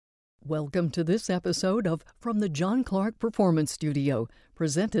Welcome to this episode of From the John Clark Performance Studio,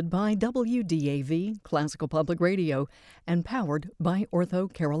 presented by WDAV Classical Public Radio and powered by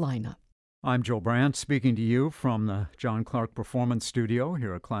Ortho Carolina. I'm Joe Brandt, speaking to you from the John Clark Performance Studio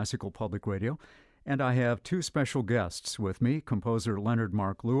here at Classical Public Radio. And I have two special guests with me, composer Leonard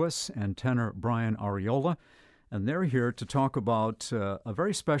Mark Lewis and tenor Brian Ariola. And they're here to talk about a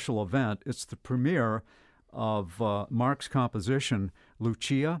very special event. It's the premiere of Mark's composition,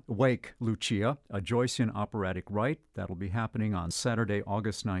 Wake, Lucia, a Joycean operatic rite. That'll be happening on Saturday,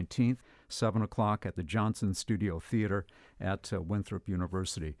 August 19th, 7 o'clock at the Johnson Studio Theater at Winthrop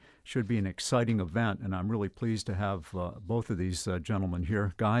University. Should be an exciting event, and I'm really pleased to have both of these gentlemen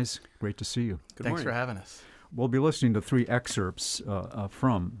here. Guys, great to see you. Thanks for having us. We'll be listening to three excerpts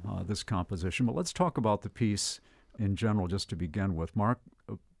from this composition, but let's talk about the piece in general just to begin with. Mark,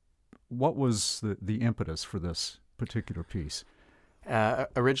 what was the impetus for this particular piece?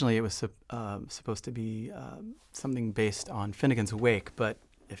 Originally, it was supposed to be something based on Finnegan's Wake, but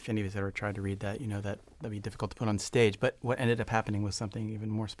if any of you ever tried to read that, you know that'd be difficult to put on stage. But what ended up happening was something even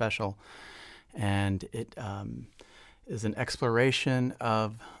more special, and it is an exploration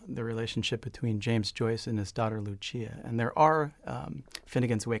of the relationship between James Joyce and his daughter Lucia. And there are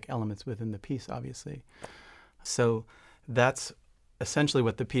Finnegan's Wake elements within the piece, obviously. So that's essentially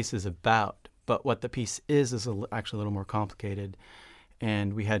what the piece is about, but what the piece is actually a little more complicated,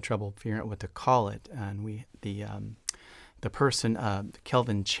 and we had trouble figuring out what to call it. And the person,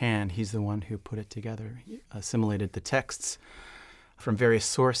 Kelvin Chan, he's the one who put it together. He assimilated the texts from various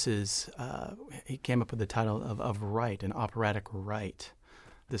sources. He came up with the title of Rite, an operatic rite.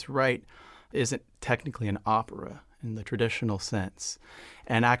 This rite isn't technically an opera in the traditional sense,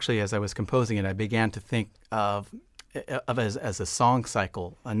 and actually, as I was composing it, I began to think of as a song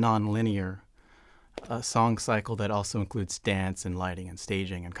cycle, a non-linear song cycle that also includes dance and lighting and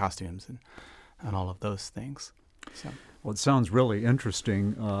staging and costumes and all of those things. So. Well, it sounds really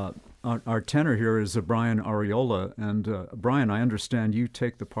interesting. Our tenor here is Brian Ariola, and Brian, I understand you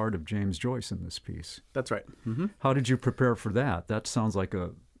take the part of James Joyce in this piece. That's right. Mm-hmm. How did you prepare for that? That sounds like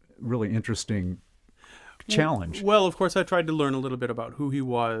a really interesting challenge. Well, of course, I tried to learn a little bit about who he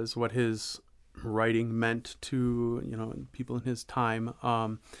was, what his writing meant to people in his time.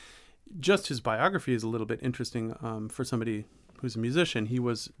 Just his biography is a little bit interesting for somebody who's a musician. He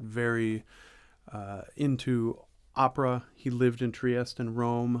was very into opera. He lived in Trieste and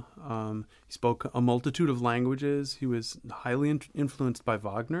Rome. He spoke a multitude of languages. He was highly influenced by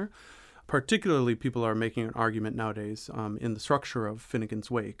Wagner. Particularly, people are making an argument nowadays in the structure of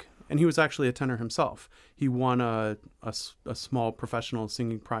Finnegan's Wake. And he was actually a tenor himself. He won a small professional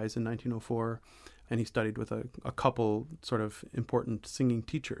singing prize in 1904, and he studied with a couple sort of important singing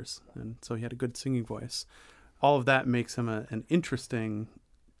teachers. And so he had a good singing voice. All of that makes him an interesting,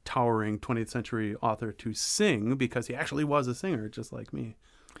 towering 20th century author to sing, because he actually was a singer, just like me.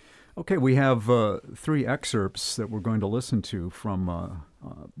 Okay, we have three excerpts that we're going to listen to from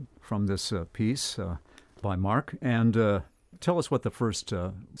this piece by Mark. And tell us what the first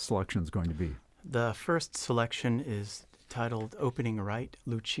selection is going to be. The first selection is titled Opening Rite,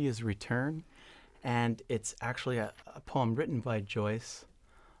 Lucia's Return, and it's actually a poem written by Joyce,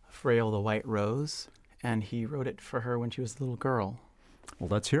 Frail the White Rose, and he wrote it for her when she was a little girl. Well,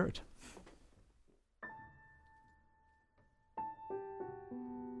 let's hear it.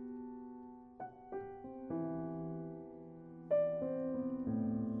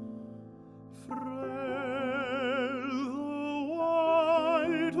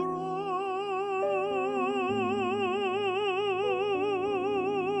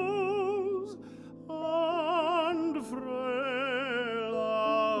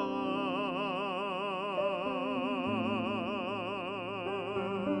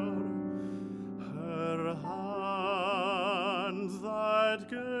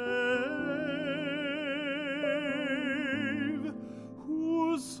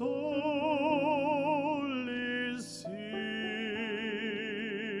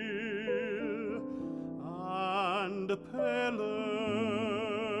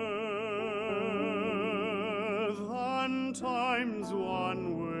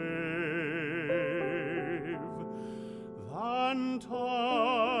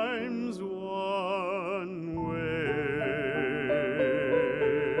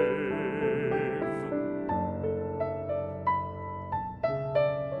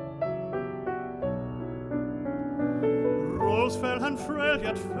 Fell and frail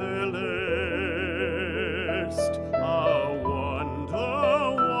yet fairest, a wonder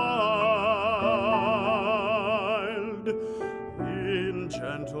wild. In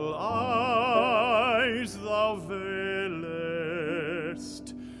gentle eyes thou veilest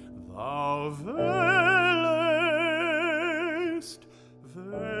thou wählest,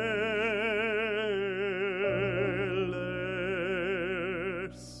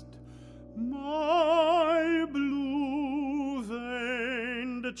 my blue-veined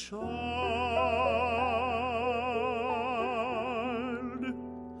child,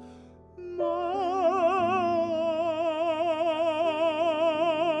 my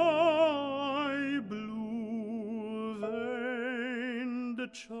blue-veined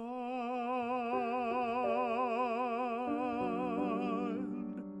child.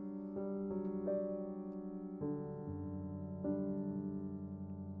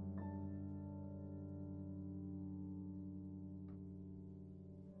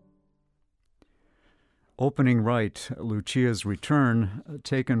 Opening right, Lucia's Return,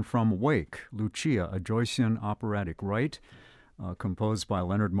 taken from Wake, Lucia, a Joycean operatic right, composed by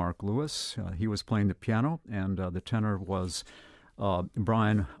Leonard Mark Lewis. He was playing the piano, and the tenor was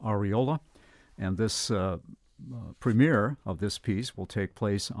Brian Ariola. And this premiere of this piece will take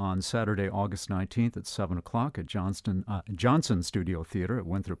place on Saturday, August 19th at 7 o'clock at Johnson Studio Theater at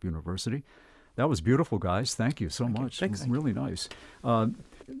Winthrop University. That was beautiful, guys. Thank you so much. Thanks. Really nice.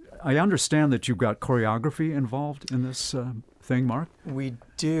 I understand that you've got choreography involved in this thing, Mark? We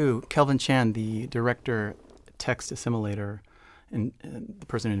do. Kelvin Chan, the director, text assimilator, and the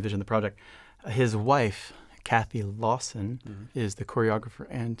person who envisioned the project, his wife, Kathy Lawson, is the choreographer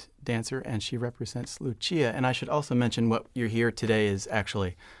and dancer, and she represents Lucia. And I should also mention what you're here today is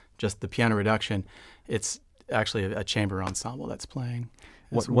actually just the piano reduction. It's actually a chamber ensemble that's playing.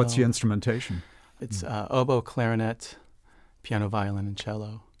 What's the instrumentation? It's oboe, clarinet, piano, violin, and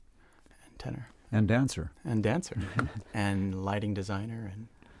cello, and tenor. And dancer. And dancer. And lighting designer. And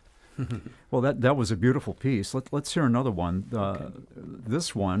Well, that was a beautiful piece. Let's hear another one. Okay.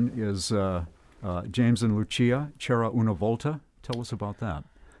 This one is James and Lucia, C'era una volta. Tell us about that.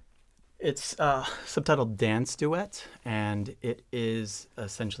 it's subtitled Dance Duet, and it is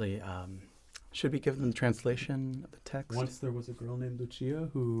essentially, should we give them the translation of the text? Once there was a girl named Lucia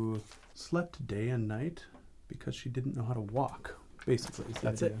who slept day and night because she didn't know how to walk, basically. is the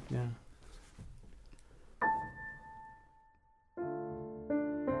That's idea. it. Yeah.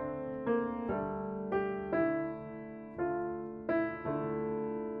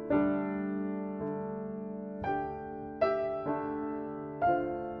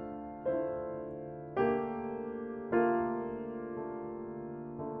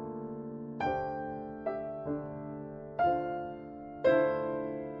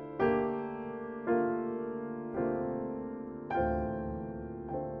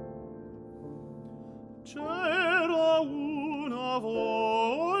 C'era una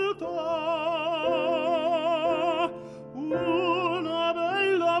volta una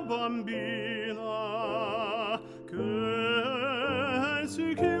bella bambina che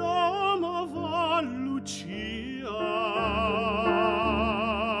si chiamava Lucia.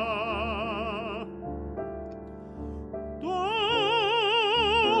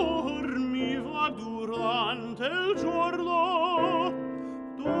 Dormiva durante il giorno,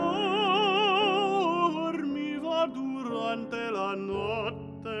 dormiva durante la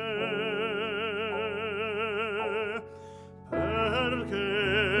notte, perché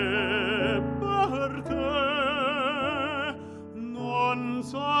non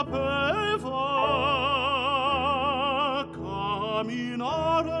sapeva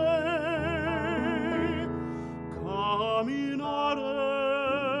camminare,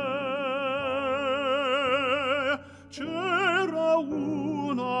 C'era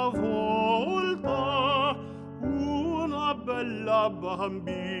una volta una bella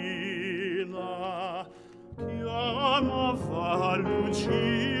bambina, chiamava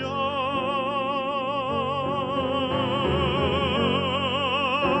Lucia.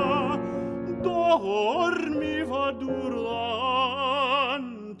 Dormiva durante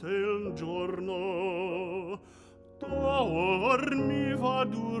il giorno, dormiva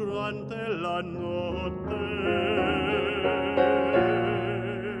durante la notte,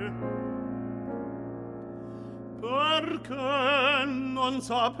 perché non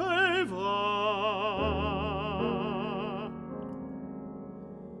sapeva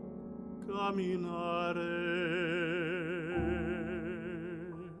camminare.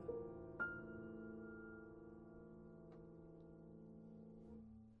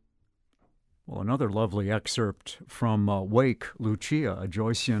 Well, another lovely excerpt from Wake, Lucia, a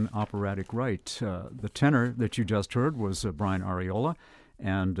Joycean operatic right. The tenor that you just heard was Brian Ariola,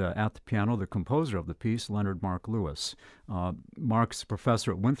 and at the piano, the composer of the piece, Leonard Mark Lewis. Mark's a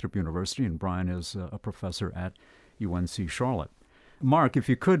professor at Winthrop University, and Brian is a professor at UNC Charlotte. Mark, if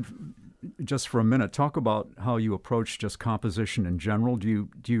you could, just for a minute, talk about how you approach just composition in general. Do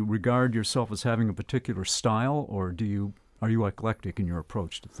you regard yourself as having a particular style, or are you eclectic in your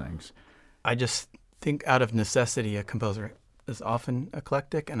approach to things? I just think out of necessity, a composer is often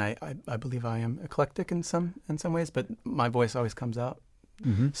eclectic, and I believe I am eclectic in some ways, but my voice always comes out.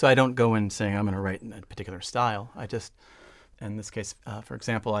 Mm-hmm. So I don't go in saying I'm going to write in a particular style. I just, in this case, for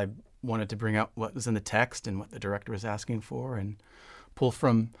example, I wanted to bring out what was in the text and what the director was asking for, and pull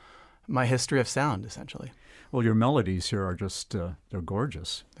from my history of sound, essentially. Well, your melodies here are just, they're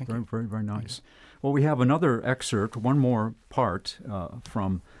gorgeous. Thank very, you. very, very nice. Well, we have another excerpt, one more part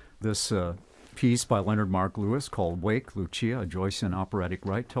from this piece by Leonard Mark Lewis called Wake, Lucia, a Joycean operatic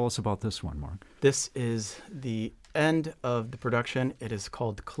rite. Tell us about this one, Mark. This is the end of the production. It is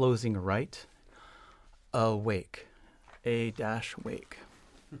called Closing Rite, Awake, A-Wake.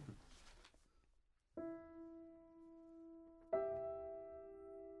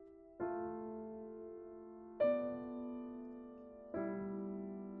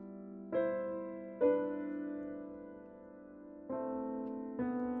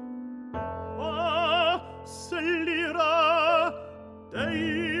 Sellira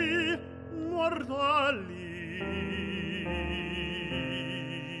Dei mortali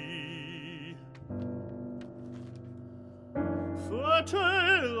fece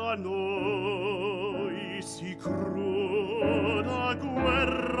a noi si cruda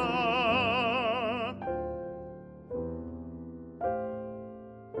guerra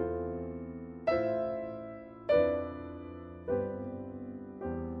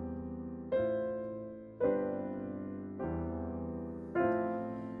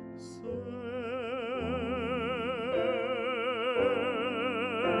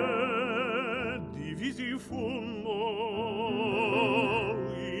divisi fummo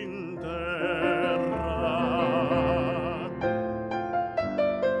in terra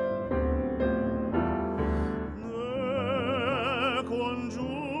ne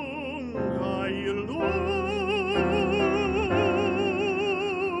congiunga il nume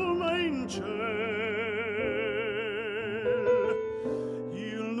in ciel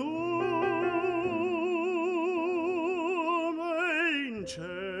il nume in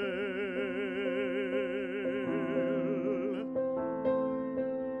ciel.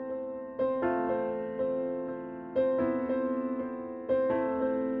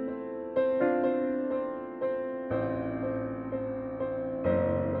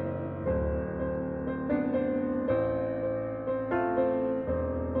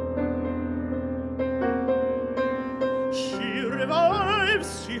 She revives,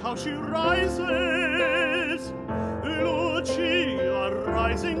 see how she rises, Lucia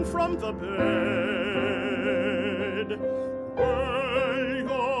rising from the bed. Whirl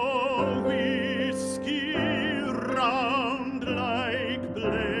your whiskey round like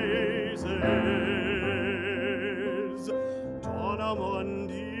blazes. Donna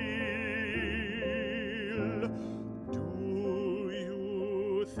Mondil, do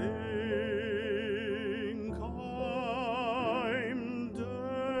you think I'm dead?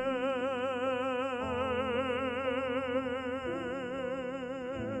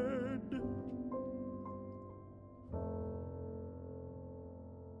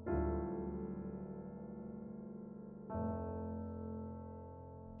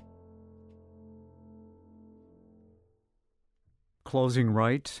 Closing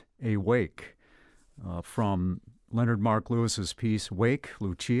Rite, A Wake, from Leonard Mark Lewis's piece Wake,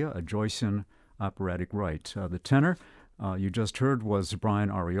 Lucia, a Joycean operatic rite. The tenor you just heard was Brian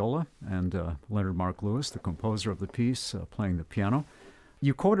Ariola, and Leonard Mark Lewis, the composer of the piece, playing the piano.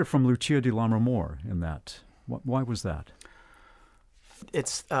 You quoted from Lucia di Lammermoor in that. Why was that?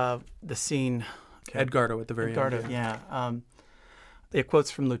 It's the scene. Edgardo at the very Edgardo, end. yeah. It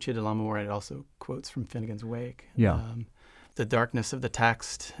quotes from Lucia di Lammermoor, and it also quotes from Finnegan's Wake. Yeah. The darkness of the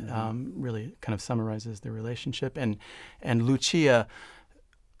text really kind of summarizes the relationship, and Lucia,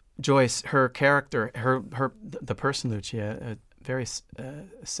 Joyce, her character, the person Lucia, a very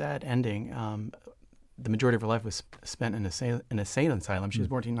sad ending. The majority of her life was spent in an insane asylum. She was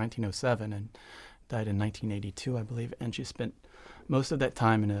born in 1907 and died in 1982, I believe, and she spent most of that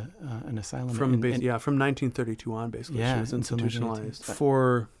time in an asylum. From 1932 on, basically, yeah, she was institutionalized 1982.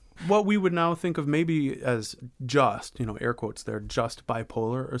 for what we would now think of maybe as just, air quotes there, just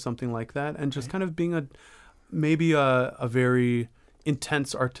bipolar or something like that, and just kind of being maybe a very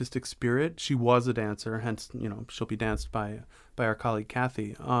intense artistic spirit. She was a dancer, hence, she'll be danced by our colleague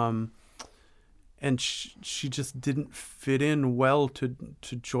Kathy. And she just didn't fit in well to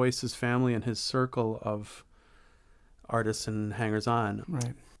Joyce's family and his circle of artists and hangers-on.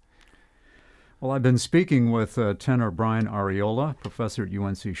 Right. Well, I've been speaking with tenor Brian Ariola, professor at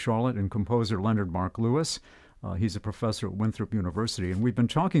UNC Charlotte, and composer Leonard Mark Lewis. He's a professor at Winthrop University, and we've been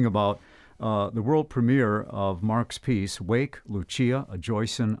talking about the world premiere of Mark's piece, Wake, Lucia, a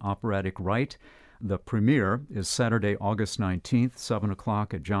Joycean operatic rite. The premiere is Saturday, August 19th, 7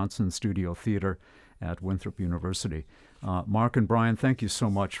 o'clock at Johnson Studio Theater at Winthrop University. Mark and Brian, thank you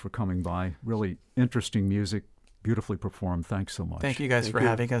so much for coming by. Really interesting music, beautifully performed. Thanks so much. Thank you guys for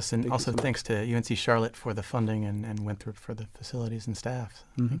having us, and also thanks to UNC Charlotte for the funding and Winthrop for the facilities and staff.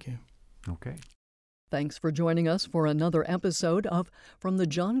 Thank you. Okay. Thanks for joining us for another episode of From the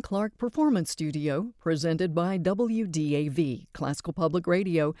John Clark Performance Studio, presented by WDAV, Classical Public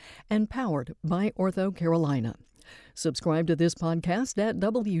Radio, and powered by OrthoCarolina. Subscribe to this podcast at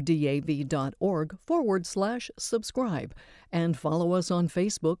wdav.org/subscribe and follow us on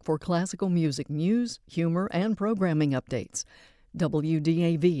Facebook for classical music news, humor, and programming updates.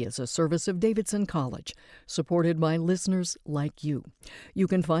 WDAV is a service of Davidson College, supported by listeners like you. You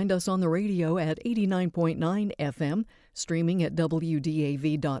can find us on the radio at 89.9 FM, streaming at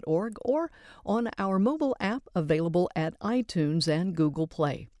wdav.org, or on our mobile app available at iTunes and Google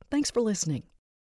Play. Thanks for listening.